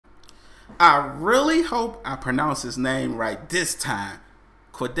I really hope I pronounce his name right this time.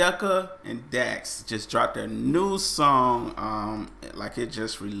 Quadeca and Dax just dropped their new song. Like it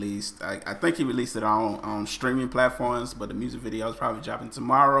just released. I think he released it on streaming platforms, but the music video is probably dropping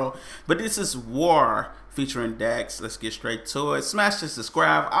tomorrow. But this is War featuring Dax. Let's get straight to it. Smash the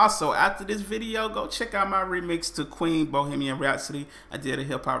subscribe. Also, after this video, go check out my remix to Queen Bohemian Rhapsody. I did a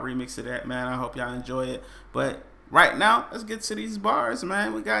hip hop remix of that, man. I hope y'all enjoy it. But right now, let's get to these bars,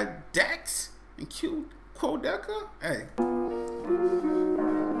 man. We got Dax and Quadeca. Hey.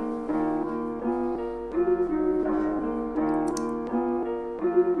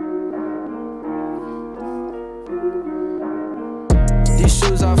 These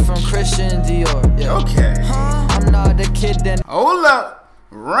shoes are from Christian Dior. Yeah. Okay. I'm not a kid then. Hold up.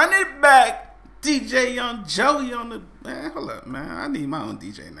 Run it back. DJ Young Joey on the... Man, hold up, man. I need my own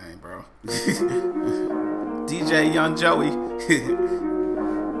DJ name, bro. DJ Young Joey.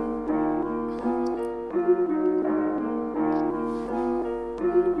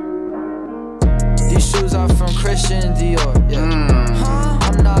 These shoes are from Christian Dior. Yeah.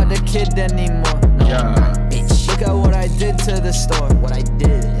 I'm not a kid anymore. No. Yeah. Bitch. Look at what I did to the store. What I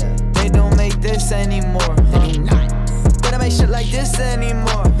did. Yeah. They don't make this anymore. They do not. They don't make shit like this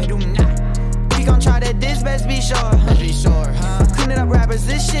anymore. They do not. If you gon' try that, this best be sure. Be sure. Cleaning up rappers,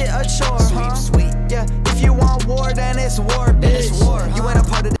 this shit a chore. Sweet, sweet. Yeah. If you want war, then it's war, bitch. It's war. You ain't a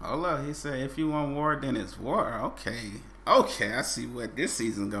part of the... Hold up. He said, if you want war, then it's war. Okay. Okay, I see what this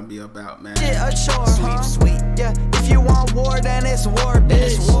season's gonna be about, man. Shit a chore, sweet, sweet. Yeah, if you want war, then it's war,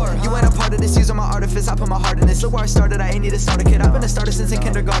 bitch. It's war. You ain't a part of this, using my artifice. I put my heart in this. Look where I started, I ain't need to start a kid. I've been a starter since in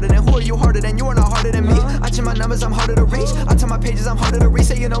kindergarten. And who are you harder than? You are not harder than me. I check my numbers, I'm harder to reach. I tell my pages, I'm harder to reach.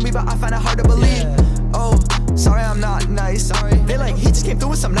 Say you know me, but I find it hard to believe. Oh, sorry, I'm not nice. Sorry. They like, he just came through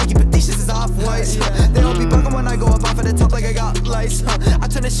with some Nike, but these shits is off-white. They don't be bugging when I go up off of the top like I got lights. I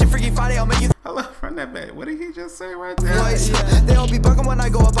turn this shit Freaky Friday, I'll make you... Hello, run that back. What did he just say right there? They all be bugging when I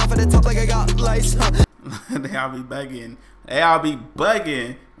go up off of the top like I got lights. They all be bugging. They all be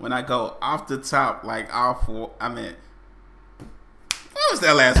bugging when I go off the top, like off. I mean, what was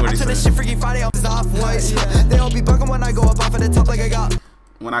that last word he said? This shit Freaky Friday, I'm off-white. They all be bugging when I go up off of the top like I got.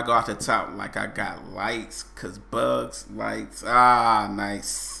 When I go off the top, like I got lights, cause bugs, lights. Ah,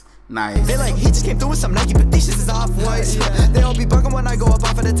 nice. Nice. They like, he just came through with some Nike, but these shits is off-white. They all be bugging when I go up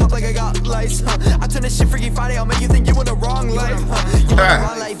off of the top like I got lights. I turn this shit Freaky Friday, I'll make you think you in the wrong life. You in the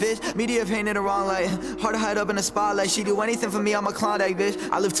wrong light, bitch. Media painted the wrong light. Hard to hide up in the spotlight. She do anything for me, I'm a Klondike, bitch.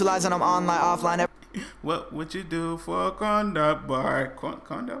 I live two lives and I'm online, offline. What would you do for a conduct bar?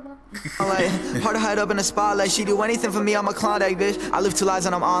 Conduct bar? Hard to hide up in the spotlight. She do anything for me, I'm a Klondike, bitch. I live two lives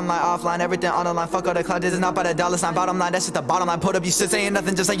and I'm online, offline. Everything on the line. Fuck all the cloud. This is not by the dollar sign. Bottom line, that's just the bottom line. Put up, you shit saying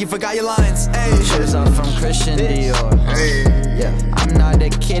nothing just like you forgot your lines. Hey, shoes are from Christian Dior. Hey. Yeah, I'm not a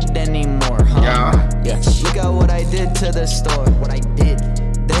kid anymore. Yeah. Look at what I did to the store. What I did.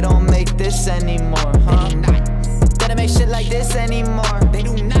 They don't make this anymore. They do not. They don't make shit like this anymore. They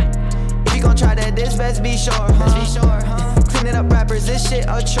do not. Gon' try that, this best be sure, Cleaning up rappers, this shit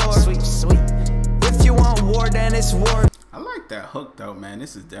a chore. Sweet, sweet. If you want war, then it's war. I like that hook though, man.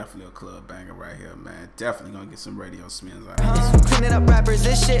 This is definitely a club banger right here, man. Definitely gonna get some radio spins out of this. Cleaning up rappers,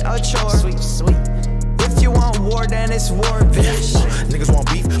 this shit a chore. Sweet, sweet. If you want war, then it's war, bitch. Niggas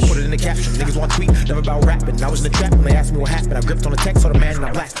want beef, put it in the caption. Niggas want tweet, never about rapping. I was in the trap when they asked me what happened. I gripped on the text for the man and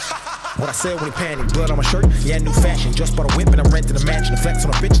I blacked. What I said when he panicked, blood on my shirt, yeah, new fashion. Just bought a whip and I'm renting a mansion. The flex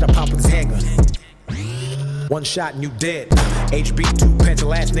on a bitch and I pop with his handgun. One shot and you dead. HB, 2 pence,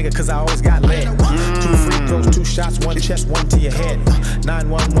 last nigga, cause I always got lead. 2 free throws, 2 shots, 1 chest, 1 to your head.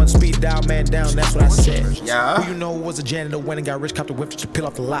 911 speed dial, man down, that's what I said. Yeah. Who you know was a janitor, went and got rich, copped a whip to peel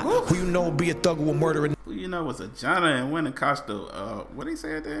off the lot. Who you know be a thug who will murder it. Who you know was a janitor and went and cost the, what did he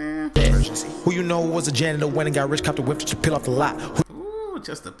say at the end? Who you know was a janitor, went and got rich, copped a whip to peel off the lot.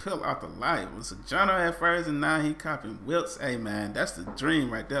 Just to peel out the light. Was a janitor at first and now he copping whips. Hey man, that's the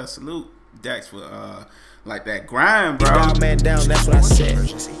dream right there. Salute Dax for like that grind, bro. Dial man down, that's what I said.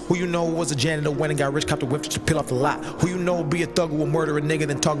 Who you know was a janitor, went and got rich, copped a whip to peel off the lot. Who you know be a thug who will murder a nigga,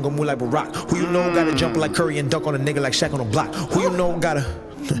 then talking gon' move like Barack. Who you know got a jumper like Curry and dunk on a nigga like Shaq on a block. Who you know got a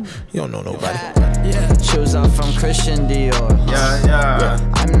you don't know nobody. Yeah. Shoes are from Christian Dior. Yeah.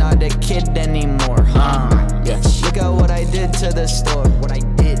 I'm not a kid anymore. Yeah. Look at what I did to the store. What I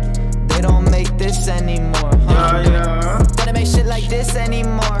did. They don't make this anymore. Yeah. They don't make shit like this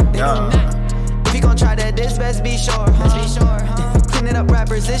anymore. They do not. If you gon' try that, this best be sure. Cleaning up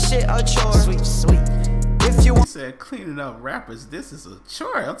rappers, this shit a chore. Sweet, sweet. If you want. He said cleaning up rappers, this is a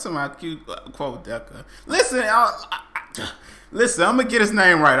chore. I'm talking about Quadeca. Listen, Listen, I'm gonna get his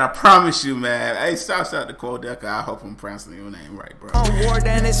name right. I promise you, man. Hey, shouts out to Quadeca. I hope I'm pronouncing your name right, bro. On war,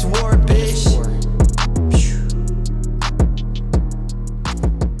 then it's war, bitch.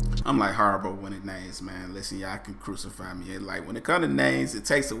 I'm like horrible when it names, man. Listen, y'all can crucify me. Like when it comes to names, it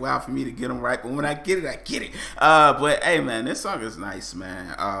takes a while for me to get them right. But when I get it, I get it. But hey, man, this song is nice,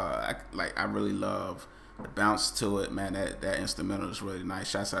 man. I really love the bounce to it, man. That instrumental is really nice.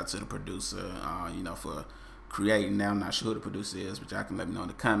 Shouts out to the producer, you know, for creating that. I'm not sure who the producer is, but y'all can let me know in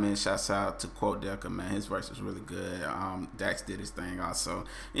the comments. Shouts out to Quadeca, man. His verse is really good. Dax did his thing also.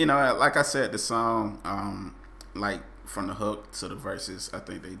 You know, like I said, the song, like from the hook to the verses, I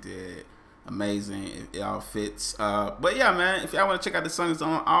think they did amazing. It all fits. But yeah, man, if y'all want to check out the song, it's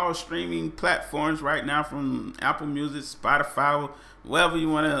on all streaming platforms right now, from Apple Music, Spotify, wherever you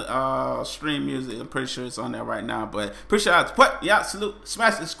want to stream music. I'm pretty sure it's on there right now. But appreciate y'all. Put y'all salute,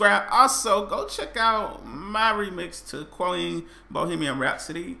 smash, subscribe. Also, go check out my remix to Queen Bohemian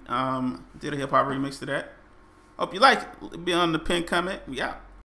Rhapsody. Did a hip hop remix to that. Hope you like it. It'll be on the pinned comment. Yeah.